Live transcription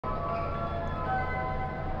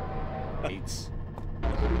8.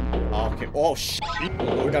 Okay. Oh, shit.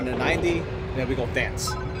 We're down to 90. And then we go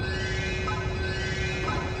dance.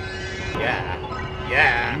 Yeah.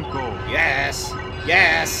 Yeah. Yes.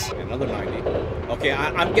 Yes. Another 90. Okay,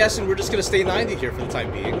 I'm guessing we're just going to stay 90 here for the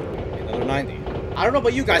time being. Another 90. I don't know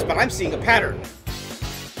about you guys, but I'm seeing a pattern.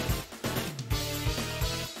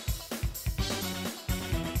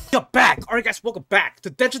 You're back! Alright guys, welcome back to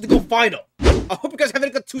Densha De Go Final. I hope you guys are having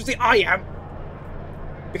a good Tuesday. I am.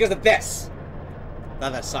 Because of this.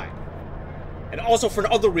 Not that side. And also for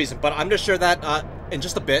another reason, but I'm going to share that in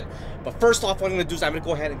just a bit. But first off, what I'm going to do is I'm going to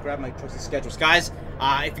go ahead and grab my trusty schedules. Guys,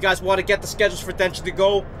 if you guys want to get the schedules for Densha De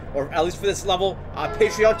Go, or at least for this level,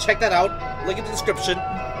 Patreon, check that out. Link in the description.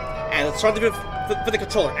 And let's start the video for the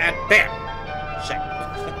controller. And bam! Check.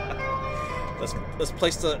 Let's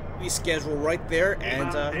place the schedule right there,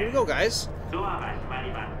 and here we go, guys.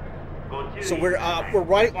 So we're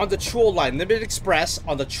riding on the CHUO line, Limited Express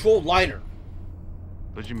on the CHUO liner.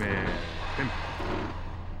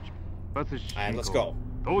 And let's go.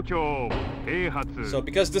 So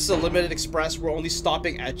because this is a Limited Express, we're only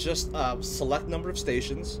stopping at just a select number of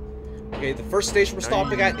stations. Okay, the first station we're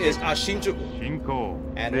stopping at is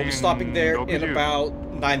Shinjuku, and we'll be stopping there in about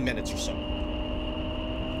 9 minutes or so.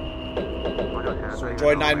 So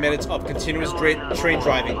enjoy 9 minutes of continuous train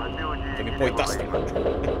driving. Let me point Dustin.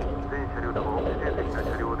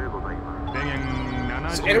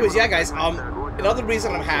 So anyways, yeah guys, another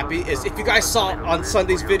reason I'm happy is if you guys saw on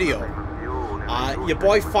Sunday's video, your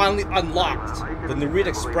boy finally unlocked the Narita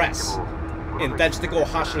Express in Densha De Go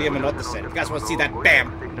Final. If you guys want to see that,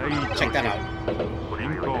 bam! Check that out.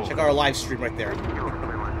 Check out our live stream right there.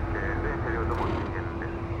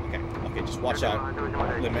 Okay, just watch out.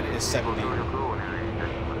 Limit is 70.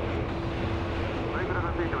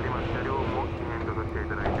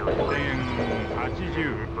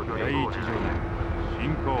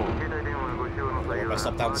 Lower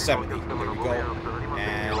myself down to 70. There we go.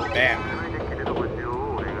 And bam.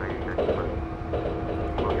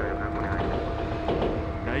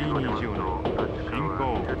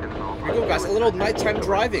 Here we go, guys. A little nighttime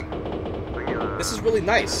driving. This is really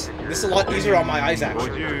nice. This is a lot easier on my eyes,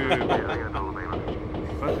 actually. Alright,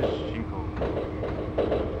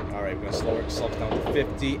 we're going to slow ourselves down to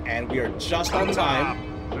 50, and we are just on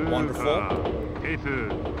time. Wonderful.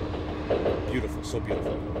 Beautiful, so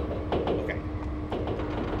beautiful. Okay.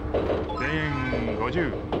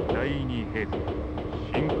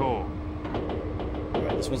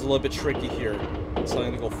 Alright, this one's a little bit tricky here. It's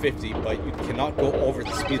telling you to go 50, but you cannot go over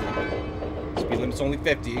the speed limit. Speed limit's only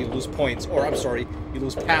 50, you lose points, or I'm sorry, you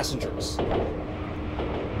lose passengers.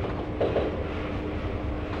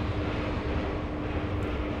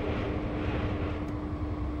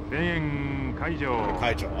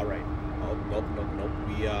 Kaijo, alright. Oh, nope.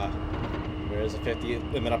 There's a 50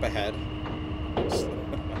 limit up ahead.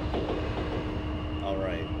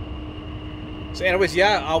 Alright. So anyways,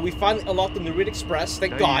 yeah, we finally unlocked the Narita Express,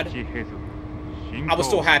 thank God. I was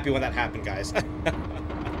so happy when that happened, guys.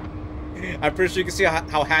 I'm pretty sure you can see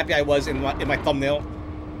how happy I was in my thumbnail.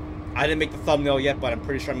 I didn't make the thumbnail yet, but I'm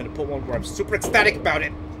pretty sure I'm going to put one where I'm super ecstatic about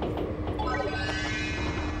it.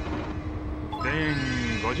 Okay.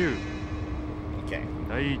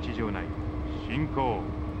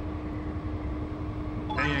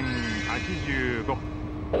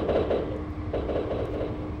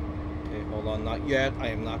 Okay, hold on, not yet. I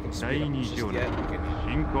am not going to speed up just yet. Okay.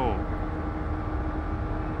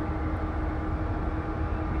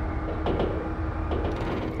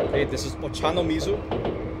 Okay, this is Ochanomizu.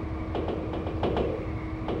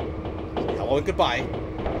 Hello and goodbye.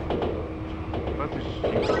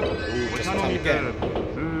 Ooh, just in time again.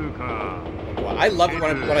 Well, I love it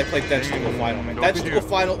when I play Densha De Go Final, man. Densha De Go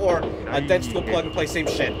Final or Densha De Go Plug and Play, same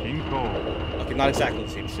shit. Okay, not exactly the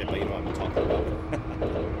same shit, but you know what I'm talking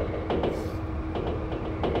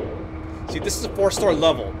about. See, this is a 4-star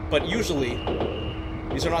level, but usually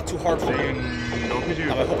these are not too hard for me.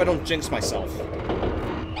 Now, I hope I don't jinx myself.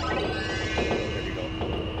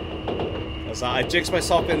 I jinxed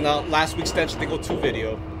myself in last week's Densha De Go 2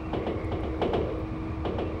 video.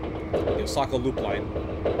 The Osaka loop line.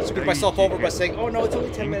 Screwed myself over by saying, oh no, it's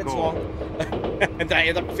only 10 minutes long. And then I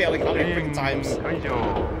end up failing how many freaking times. Okay.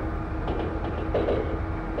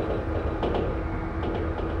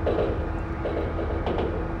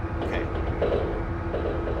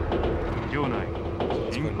 So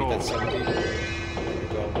let's go meet that 70. There we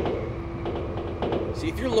go. See,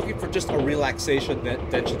 if you're looking for just a relaxation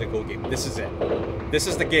Densha De Go game, this is it. This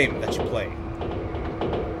is the game that you play.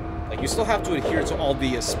 Like, you still have to adhere to all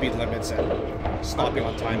the speed limits and stopping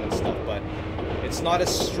on time and stuff, but It's not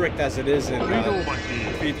as strict as it is in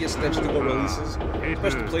previous Densha De Go releases,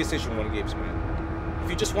 especially PlayStation 1 games, man. If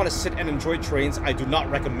you just want to sit and enjoy trains, I do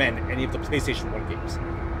not recommend any of the PlayStation 1 games.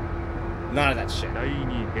 None of that shit.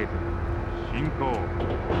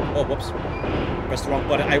 Oh, whoops. Pressed the wrong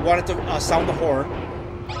button. I wanted to sound the horn.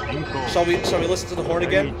 Shall we listen to the horn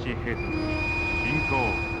again?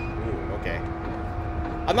 Ooh, okay.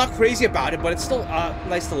 I'm not crazy about it, but it's still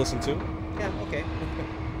nice to listen to. Yeah, okay.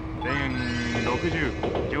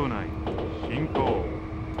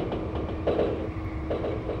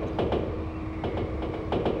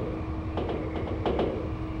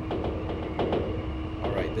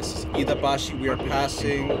 Alright, this is Iidabashi. We are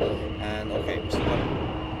passing, and okay, we've still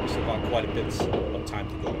got quite a bit of time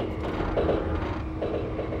to go.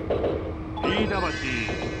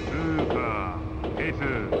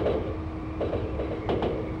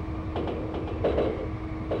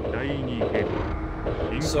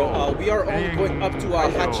 So we are only going up to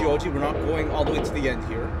Hachioji. We're not going all the way to the end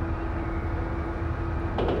here.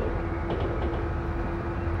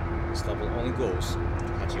 This level only goes to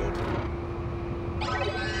Hachioji.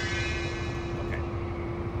 Okay.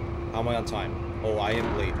 How am I on time? Oh, I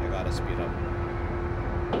am late. I gotta speed up.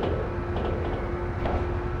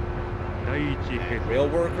 And rail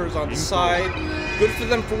workers on the side. Good for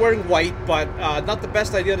them for wearing white, but not the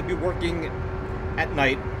best idea to be working at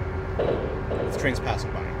night with trains passing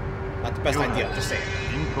by. Not the best idea, I'm just saying.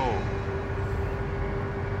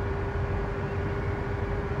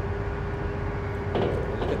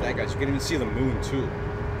 Look at that, guys. You can even see the moon, too.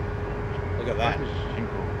 Look at that.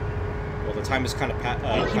 Well, the time is kind of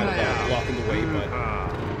blocking the way, but...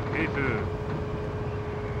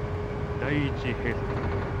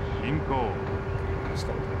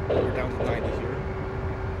 We're down to 90 here.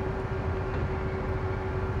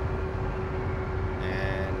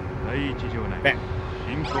 And... bam!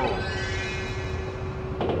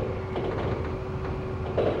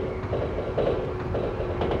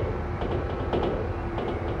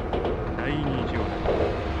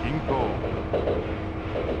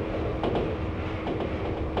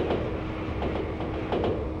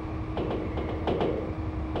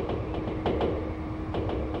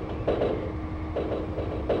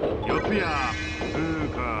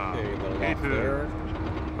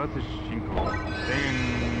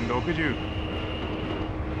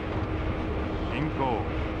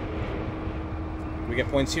 We get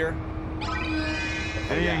points here? Oh,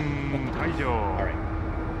 yeah. Alright.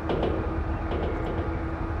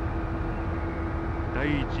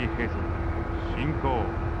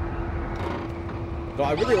 No,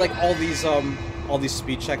 I really like all these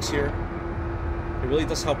speed checks here. It really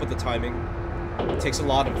does help with the timing. It takes a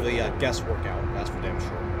lot of the guesswork out, that's for damn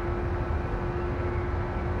sure.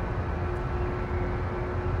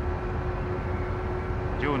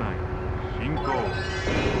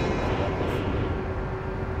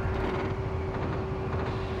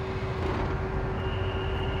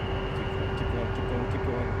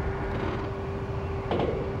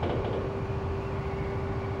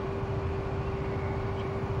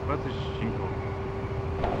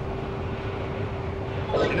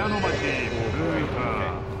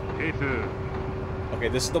 Okay,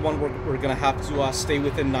 this is the one we're gonna have to stay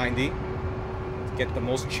within 90 to get the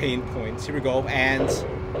most chain points. Here we go, and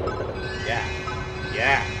yeah.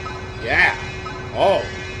 Oh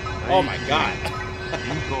my god.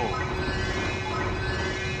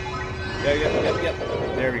 Yep.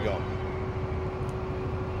 There we go.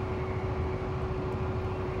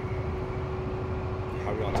 How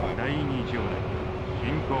are we on time?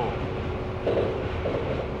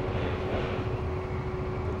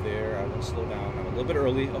 There, I will slow down. I'm a little bit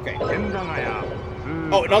early. Okay.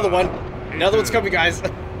 Oh, another one. Another one's coming, guys.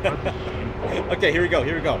 Okay, here we go.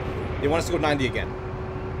 They want us to go 90 again.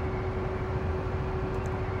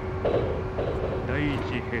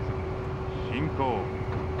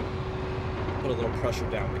 Put a little pressure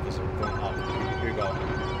down because we're going up. Here we go.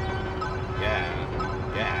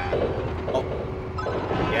 Yeah. Oh.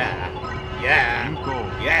 Yeah.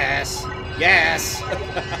 Yes.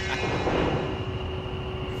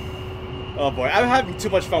 Oh boy, I'm having too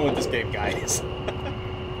much fun with this game, guys.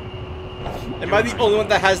 Am I the only one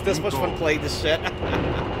that has this much fun playing this shit?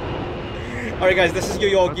 Alright guys, this is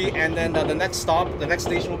Yoyogi, and then the next stop, the next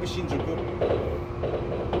station will be Shinjuku.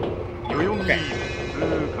 Okay.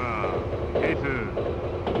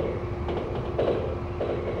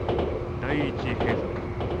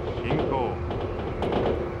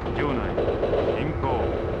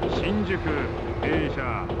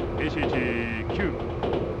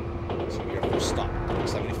 So we are first stop,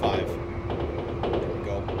 75. There we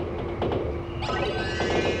go.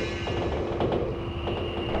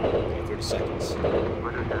 Okay, 35. 30 seconds.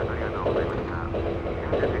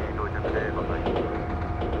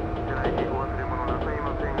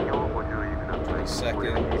 20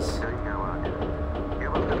 seconds.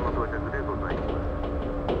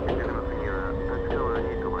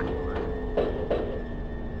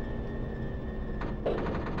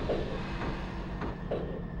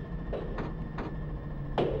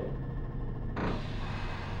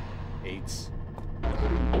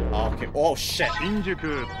 Okay. Oh shit!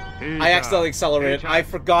 I accidentally accelerated. I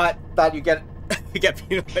forgot that you get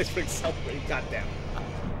penalized for accelerating. Goddamn.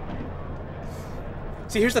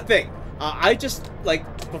 See, here's the thing. I just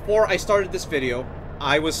before I started this video,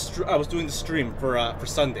 I was doing the stream for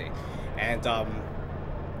Sunday, and I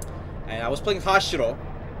was playing Hashiro.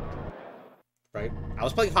 Right? I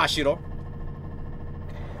was playing Hashiro.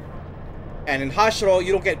 And in Hashiro,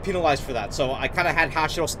 you don't get penalized for that, so I kind of had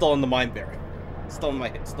Hashiro still in the mind there. Still in my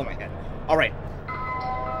head. Alright.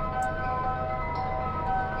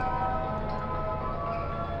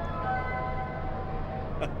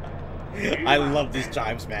 I love these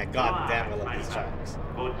chimes, man. God damn, I love these chimes.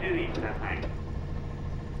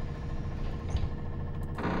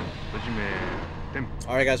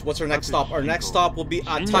 Alright guys, what's our next stop? Our next stop will be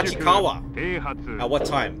at Tachikawa. At what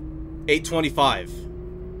time? 8:25.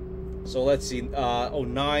 So let's see,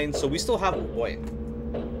 09, so we still have, boy,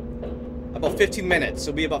 about 15 minutes.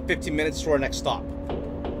 It'll be about 15 minutes to our next stop.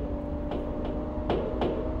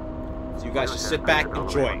 So you guys just sit back,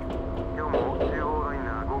 enjoy.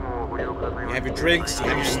 You have your drinks, you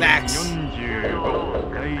have your snacks. You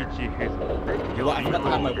know what, I forgot to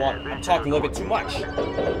have my water. I'm talking a little bit too much.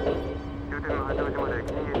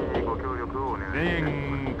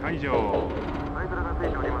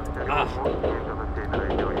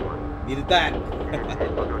 Needed that.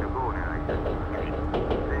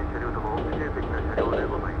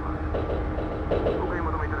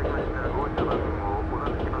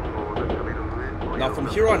 Now from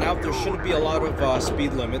here on out, there shouldn't be a lot of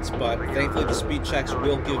speed limits, but thankfully the speed checks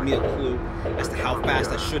will give me a clue as to how fast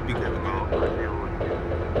I should be going at.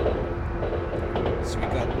 So we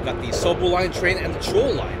got the Sobu line train and the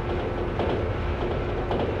CHUO line.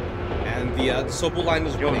 And the Sobu line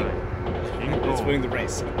is winning. It's winning the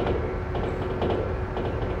race.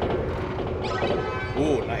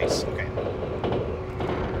 Ooh, nice. Okay.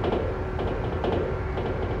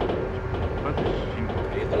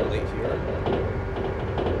 Okay, a little late here.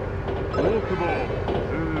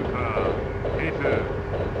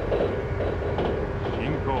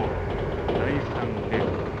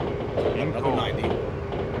 Another 90.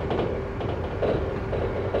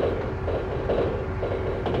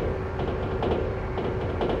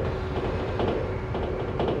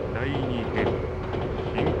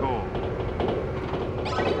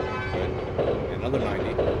 Another 90.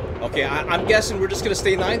 Okay, I'm guessing we're just gonna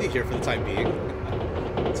stay 90 here for the time being.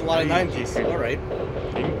 It's a lot of 90s. All right.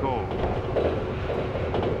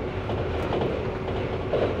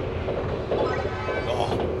 Oh,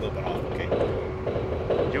 a little bit off. Okay.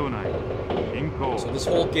 So this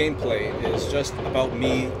whole gameplay is just about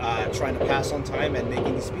me trying to pass on time and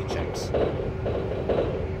making these speed checks.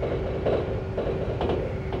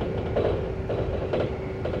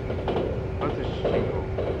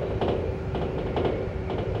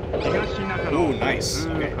 Ooh, nice.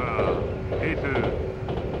 Okay.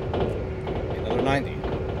 Another 90.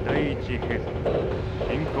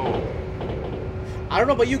 I don't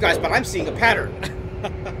know about you guys, but I'm seeing a pattern.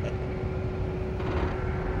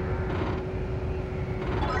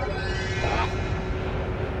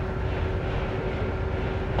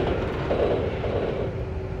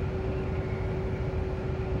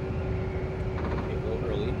 Okay, a little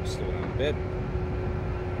early. Slow down a bit.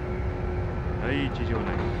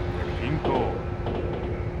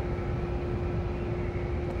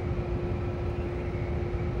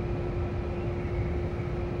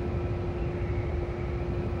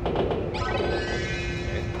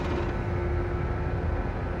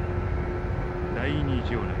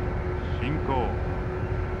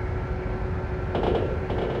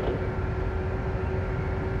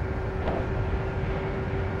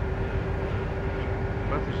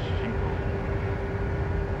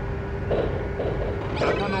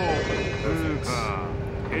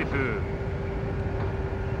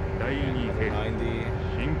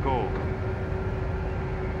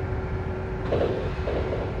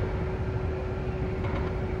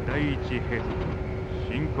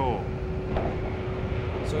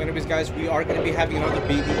 So anyways guys, we are going to be having another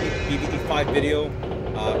BBE5 video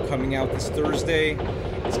coming out this Thursday.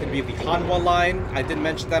 It's going to be the Hanwha line. I did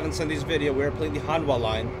mention that in Sunday's video. We're playing the Hanwha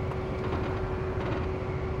line.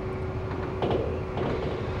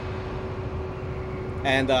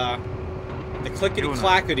 And the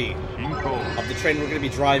clickety-clackety of the train we're going to be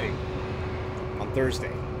driving on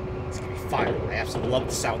Thursday. It's going to be fire. I absolutely love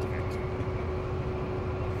the sound of it.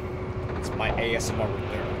 It's my ASMR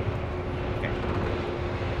right there.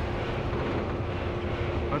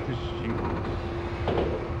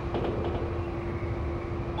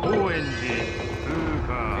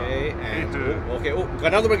 Okay, and okay, oh, got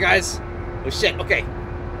another one, guys. Oh shit, okay.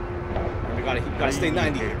 We gotta stay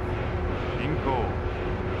 90 here.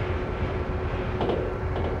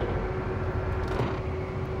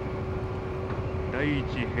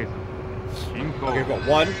 Okay, go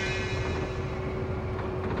 1,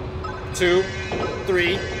 2,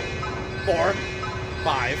 3, 4,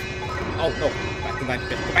 5. Oh no, back to 90.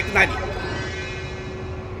 Go back to 90.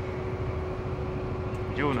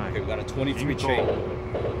 Okay, we got a 23 chain.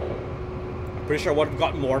 I'm pretty sure I would have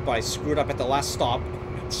gotten more, but I screwed up at the last stop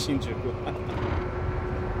at Shinjuku.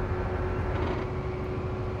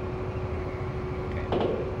 Okay.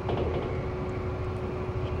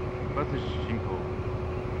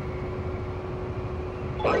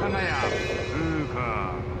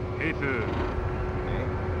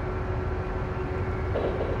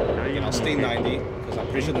 Again, I'll stay 90, because I'm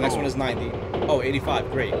pretty sure the next one is 90. Oh,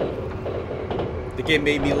 85, great. The game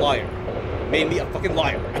made me a liar. Made me a fucking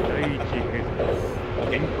liar. Okay.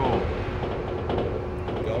 Go.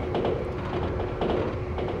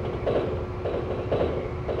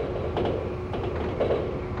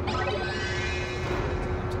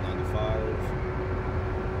 95.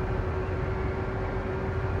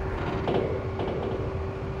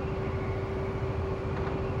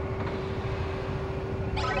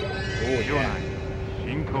 Oh yeah.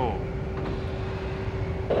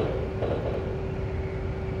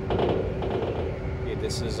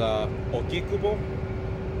 This is Ogikubo.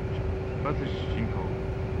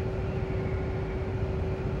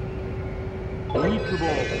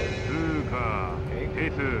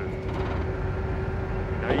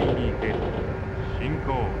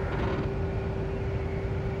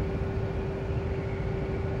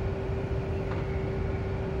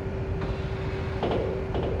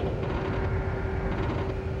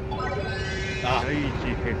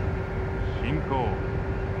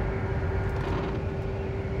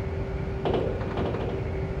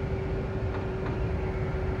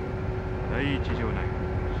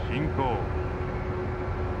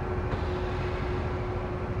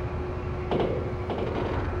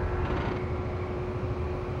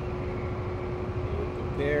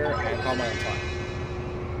 There, and how am I on time?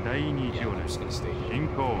 Yeah, I'm just gonna stay here.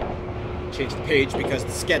 Change the page because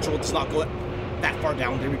the schedule does not go that far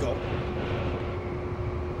down. There we go.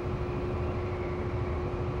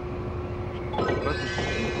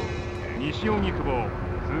 Nishi Ogikubo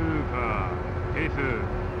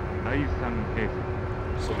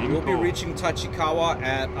So we will be reaching Tachikawa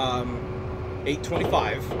at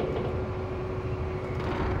 8:25.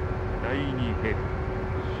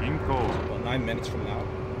 About 9 minutes from now.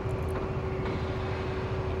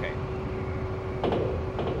 Okay.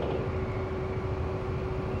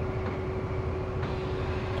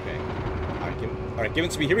 Okay. Alright, give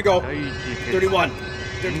it to me. Here we go. 31,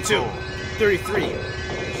 32, 33. Shit.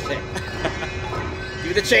 Give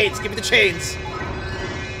me the chains. Give me the chains.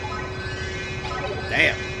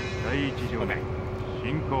 Damn. Okay.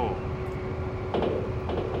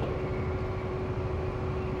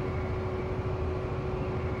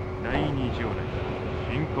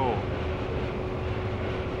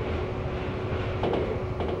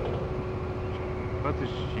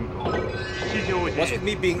 What's with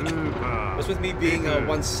me being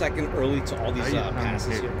 1 second early to all these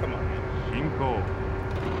passes here? Come on, man.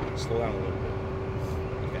 Slow down a little bit.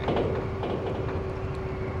 Okay.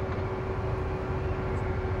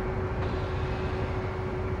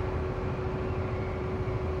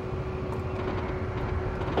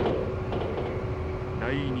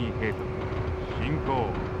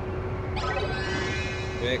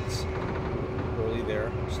 Fix. Early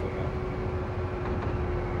there. Slow down.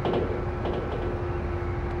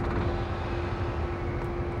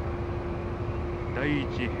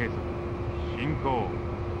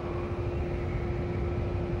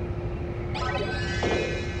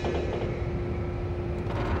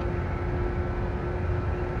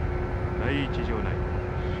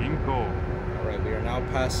 Alright, we are now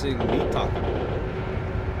passing Mitaka.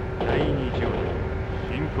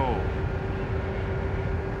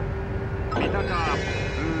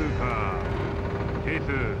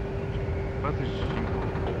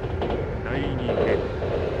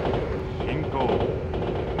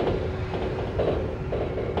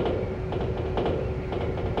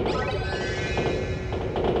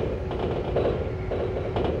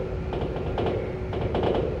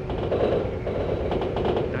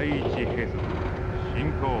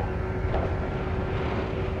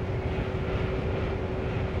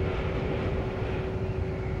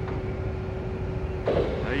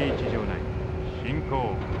 第一場内進行。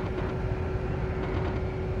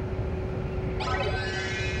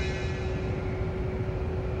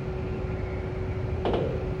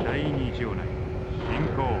第二場内進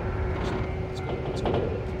行。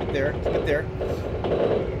There, get there.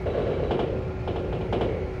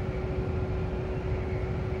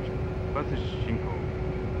 バス進行。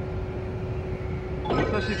武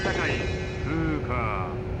蔵境通過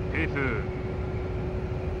ペース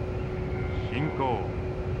進行。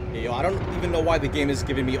 Yo, I don't even know why the game is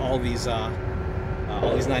giving me all these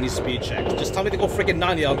 90 speed checks. Just tell me to go freaking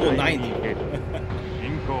 90, I'll go 90.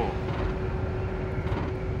 進行。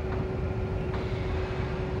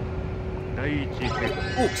第一ヘッ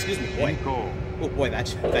ド。 Oh, excuse me, boy. 進行。 Oh boy, that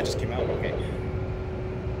just came out. Okay.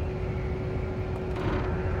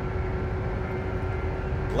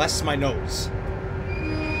 Bless my nose.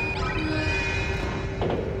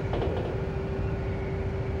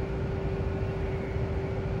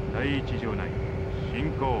 第一場内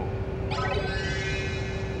進行。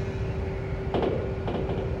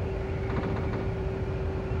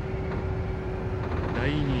第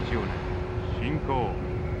二場内進行。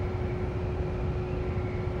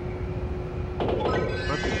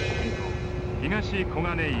バス進行。東小金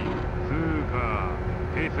井通過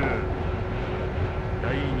ペース。第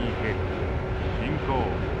二ヘッド進行。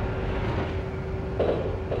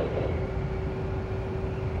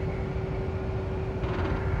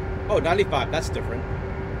 Oh, 95, that's different.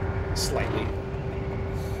 Slightly.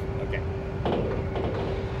 Okay.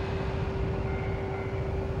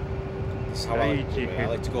 This is how I like to do it. I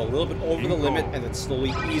like to go a little bit over the limit and then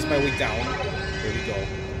slowly ease my way down. There we go.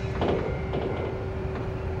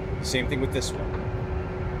 Same thing with this one.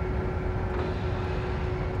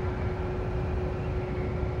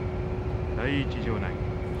第一場内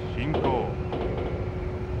進行。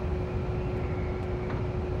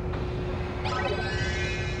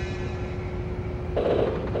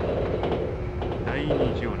 第二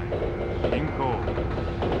場内進行。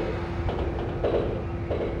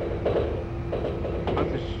バス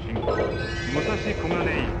進行。武蔵小金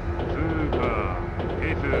井通過ペ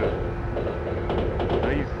ース。第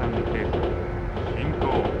三ペース進行。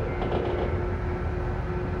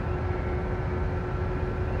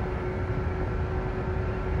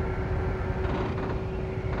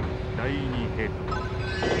第二ヘッド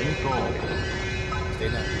進行。 Stay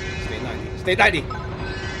 90. Stay 90. Stay 90.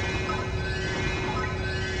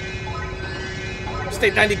 Stay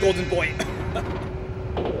 90, golden boy.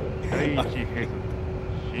 第一ヘッド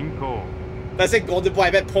進行。 Did I say golden boy?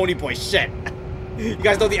 I meant pony boy. Shit. You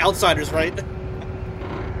guys know The Outsiders, right?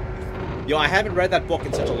 Yo, I haven't read that book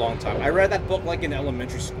in such a long time. I read that book like in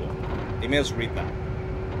elementary school. They made us read that.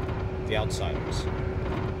 The Outsiders.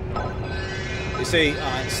 They say,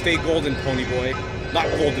 stay golden, pony boy. Not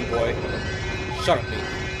golden boy. Shut up, me.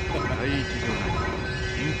 第一場内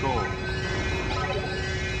進行。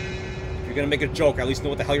 If you're gonna make a joke, at least know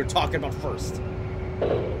what the hell you're talking about first.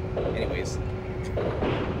 Anyways.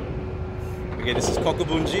 Okay, this is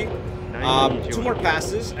Kokubunji. 2 more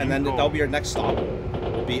passes, and then that'll be our next stop.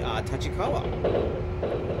 Will be Tachikawa.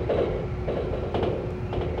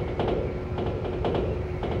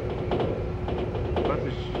 バス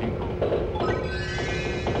進行。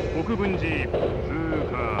国分寺通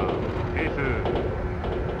過ペース。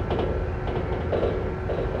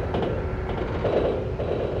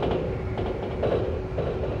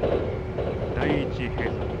 第一ヘッ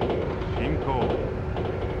ド進行。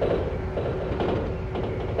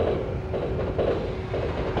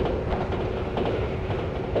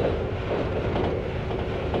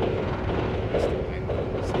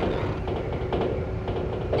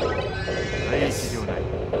 第一場内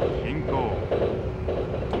進行。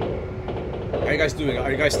 How are you guys doing?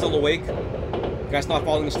 Are you guys still awake? You guys not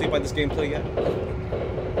falling asleep by this gameplay yet?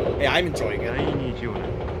 Hey, I'm enjoying it. 第二場内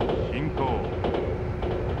進行。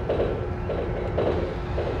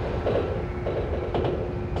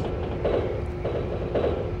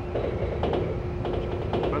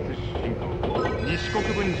 バス進行。西国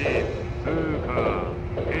分寺通過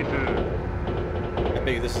ペース。 I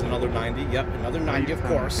bet you this is another 90. Yep, another 90, of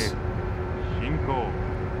course. 進行。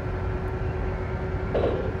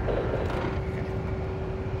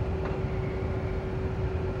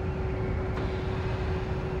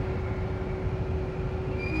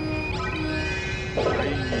 第二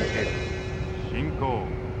ヘッド進行。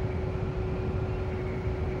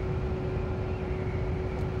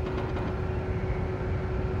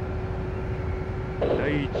 第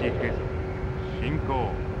一ヘッド進行。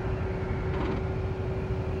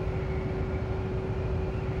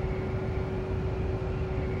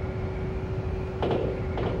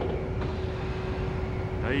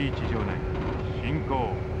第一場内進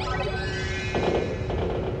行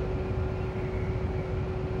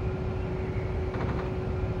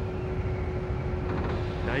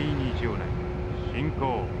第二場内進行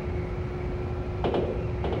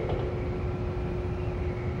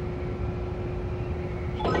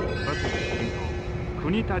バス進行国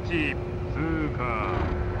立通過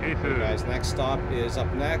係数 Guys, next stop is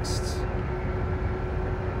up next.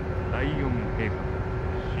 第4係数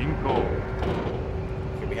進行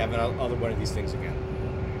Okay, we have another one of these things again.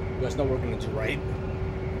 You guys know what we're gonna do, right?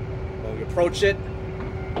 When we approach it,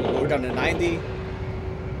 we'll lower down to 90,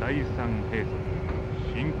 第3係数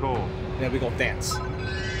進行 and then we go dance.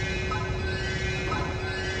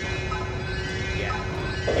 Yeah,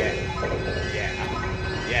 yeah, yeah,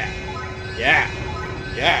 yeah, yeah,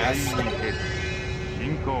 第 yes. 2係数進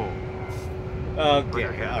行 Okay,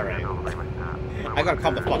 alright. I gotta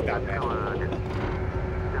calm the fuck down, man.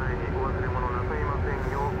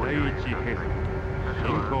 第1係数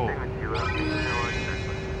進行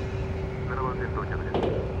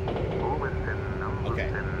Okay.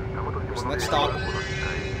 What's the next stop?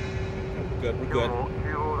 We're good, we're good.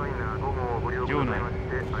 場内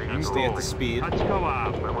進 Stay at 行 the speed. 立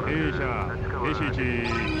川停車停止位置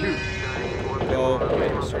Go. Okay,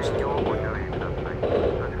 start slow.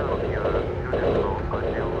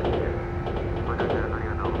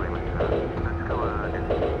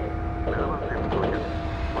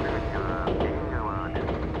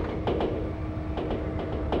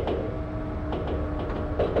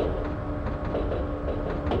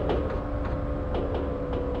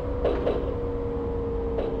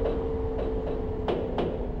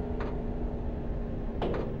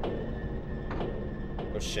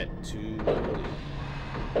 Oh shit, too early.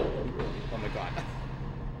 Oh my god.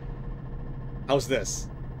 How's this?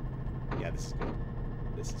 Yeah, this is good.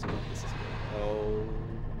 This is good. This is good. Oh.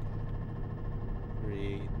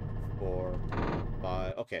 3, 4,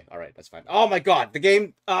 5. Okay, alright, that's fine. Oh my god, the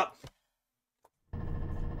game, my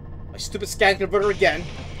stupid scan converter again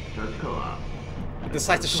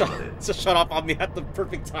decides to shut off on me at the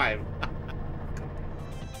perfect time.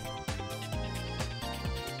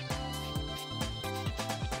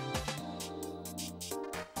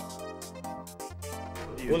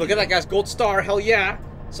 Well, look at that, guys. Gold star, hell yeah.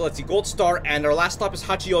 So let's see, gold star, and our last stop is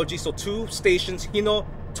Hachioji. So 2 stations, Hino,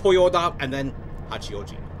 Toyoda, and then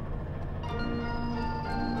Hachioji.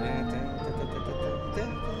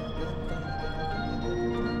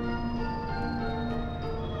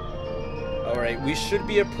 Alright, we should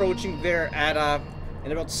be approaching there at,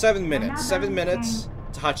 in about 7 minutes. 7 minutes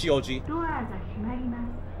to Hachioji. 7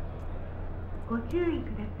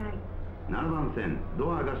番線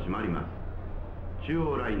ドアが閉まります。中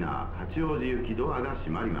央ライナー八王子行きドアが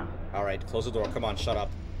閉まります。 Alright, close the door. Come on, shut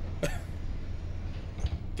up.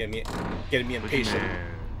 Getting me impatient.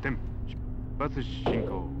 I bet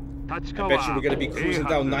you we're gonna be cruising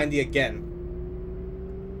down 90 again.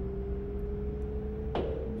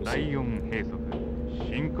 第4閉塞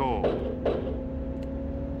進行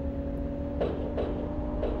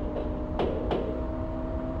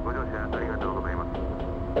ご乗車ありがとうございます。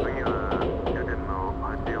次は終点の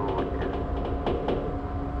八王子です。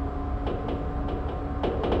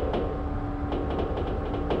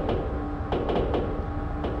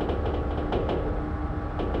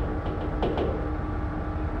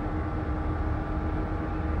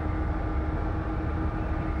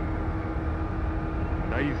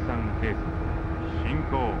第3閉塞進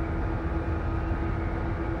行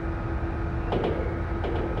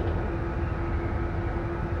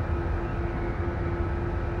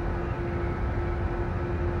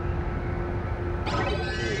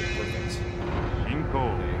進行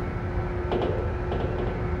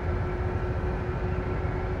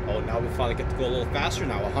Oh, now we finally get to go a little faster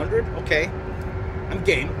now. 100? Okay. I'm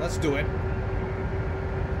game. Let's do it.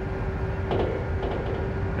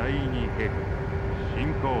 第2閉塞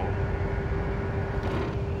進行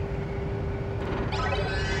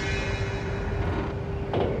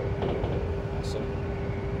Awesome.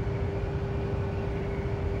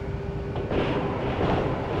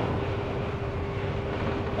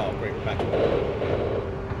 Oh, great. We're back to it.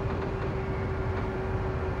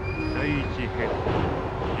 第1閉塞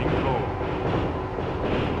進行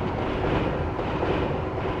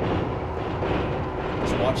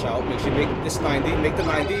Just watch out. Make sure you make this 90. Make the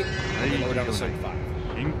 90. And then we're down to 75.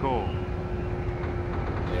 進行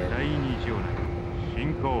There. 第2場内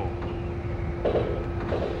進行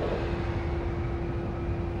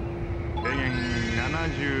制限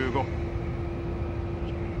75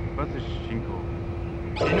バス進行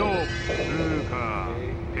日野通過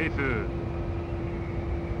ペース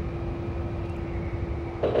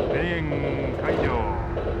制限解除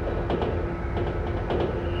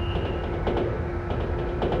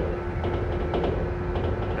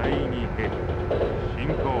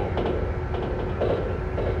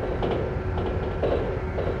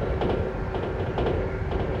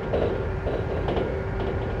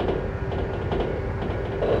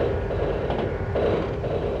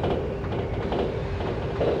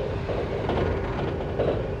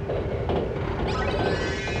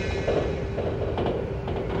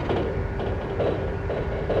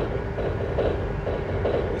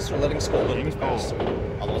faster.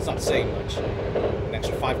 Although it's not saying much. An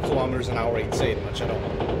extra 5 kilometers an hour ain't saying much at all.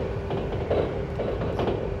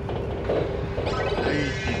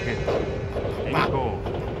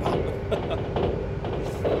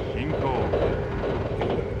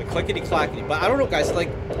 The clickety-clackety. But I don't know, guys, like,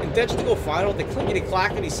 in Densha De Go Final, the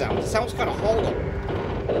clickety-clackety sound, it sounds kind of hollow.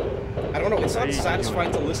 I don't know, it's not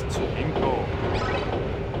satisfying to listen to.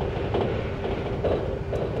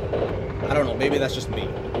 I don't know, maybe that's just me.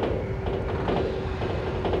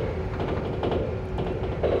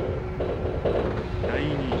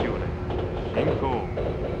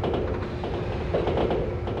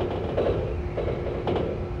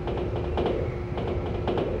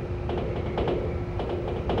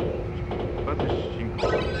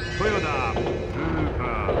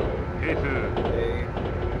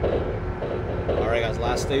 Alright guys,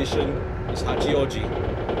 last station is Hachioji.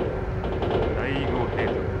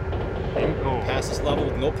 Pass this level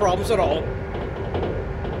with no problems at all.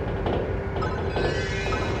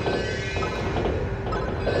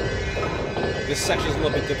 This section is a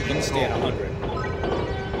little bit difficult to stay at 100.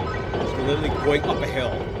 It's literally going up a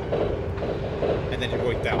hill, and then you're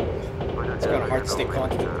going down. It's kind of hard to stay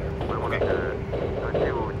confident there. Okay.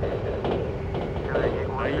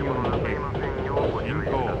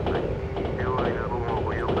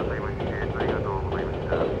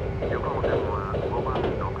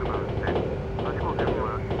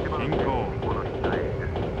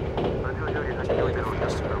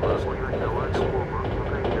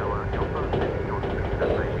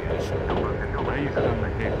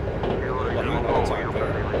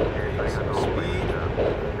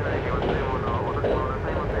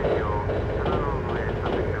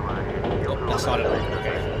 That's not it.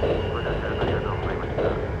 Okay.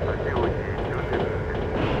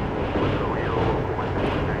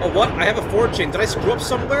 Oh, what? I have a forward chain. Did I screw up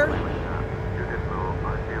somewhere?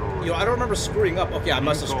 Yo, I don't remember screwing up. Okay, I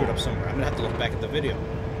must have screwed up somewhere. I'm gonna have to look back at the video.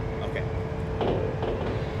 Okay.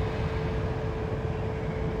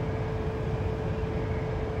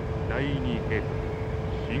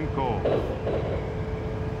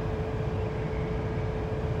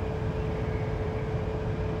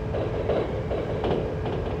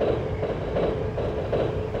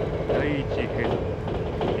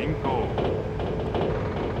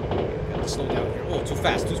 Slow down here. Oh, too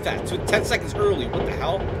fast, too fast. 10 seconds early. What the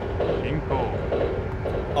hell?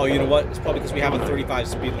 Oh, you know what? It's probably because we have a 35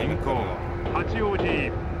 speed limit going on.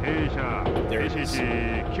 There it is.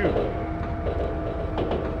 Okay,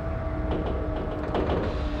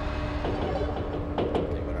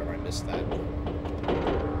 whatever, I missed that.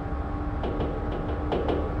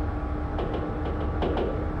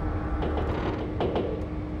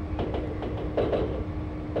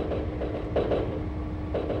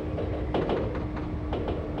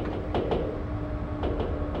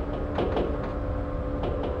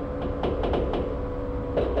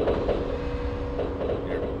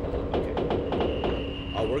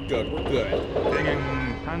 We're good, we're good.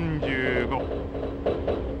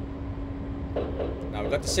 Now we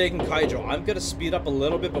got the Seigen Kaijo. I'm gonna speed up a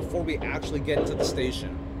little bit before we actually get into the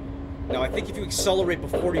station. Now I think if you accelerate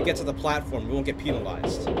before you get to the platform, we won't get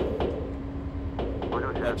penalized. Now,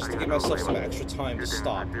 just to give myself some extra time to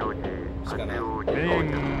stop. Just gonna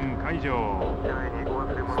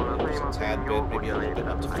just a tad bit, maybe a little bit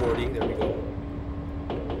up to 40. There we go.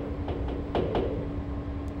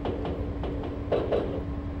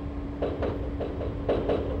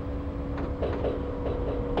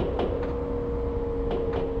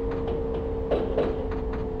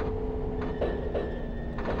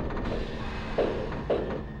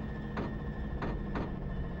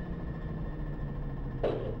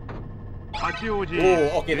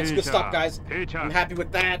 Oh, okay, that's a good stop, guys. I'm happy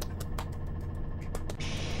with that.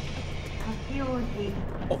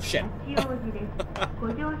 Oh, shit.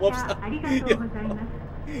 Whoops.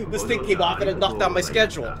 This thing came off and it knocked down my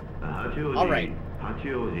schedule. Alright.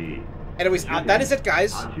 Anyways, that is it,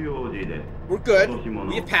 guys. We're good.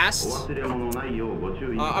 We have passed.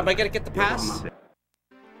 Am I gonna get the pass? It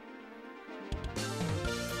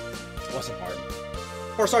wasn't hard.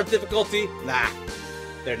 Force hard difficulty? Nah.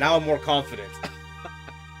 There, now I'm more confident.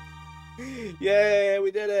 Yay,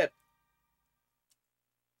 we did it!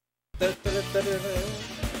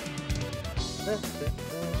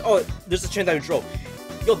 Oh, there's a chain that we drove.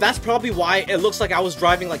 Yo, that's probably why it looks like I was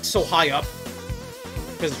driving like so high up.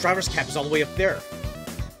 Because the driver's cap is all the way up there.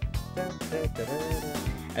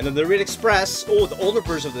 And then the Reed Express. Oh, the older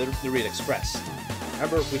version of the Reed Express.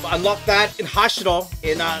 Remember, we've unlocked that in Hashiro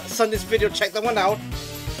in Sunday's video. Check that one out.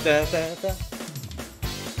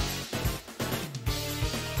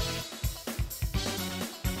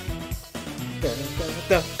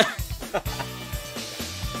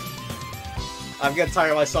 I'm gonna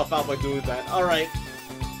tire myself out by doing that. Alright.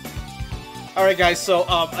 Alright guys, so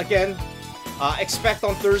again, expect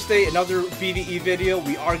on Thursday another BDE video.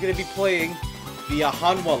 We are gonna be playing the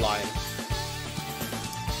Hanwha line.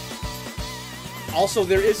 Also,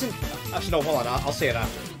 there isn't... Actually, no, hold on. I'll say it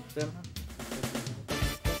after.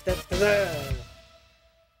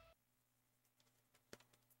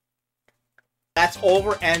 That's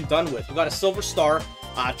over and done with. We got a silver star.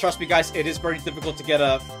 Trust me, guys, it is very difficult to get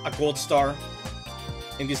a gold star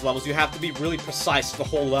in these levels. You have to be really precise the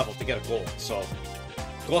whole level to get a gold. So,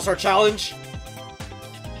 gold star challenge?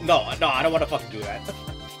 No, I don't want to fucking do that.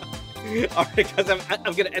 Alright, guys,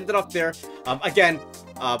 I'm gonna end it off there. Again,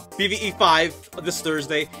 BVE 5 this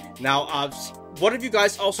Thursday. Now, one of you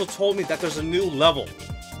guys also told me that there's a new level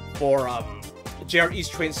for JR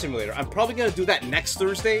East Train Simulator. I'm probably gonna do that next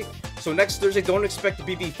Thursday. So next Thursday, don't expect the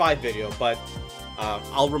BVE 5 video, but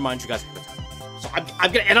I'll remind you guys ahead of time. So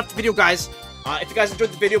I'm gonna end up the video, guys. If you guys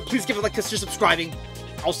enjoyed the video, please give it a like, consider subscribing.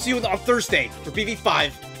 I'll see you on Thursday for BVE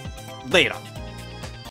 5. Later.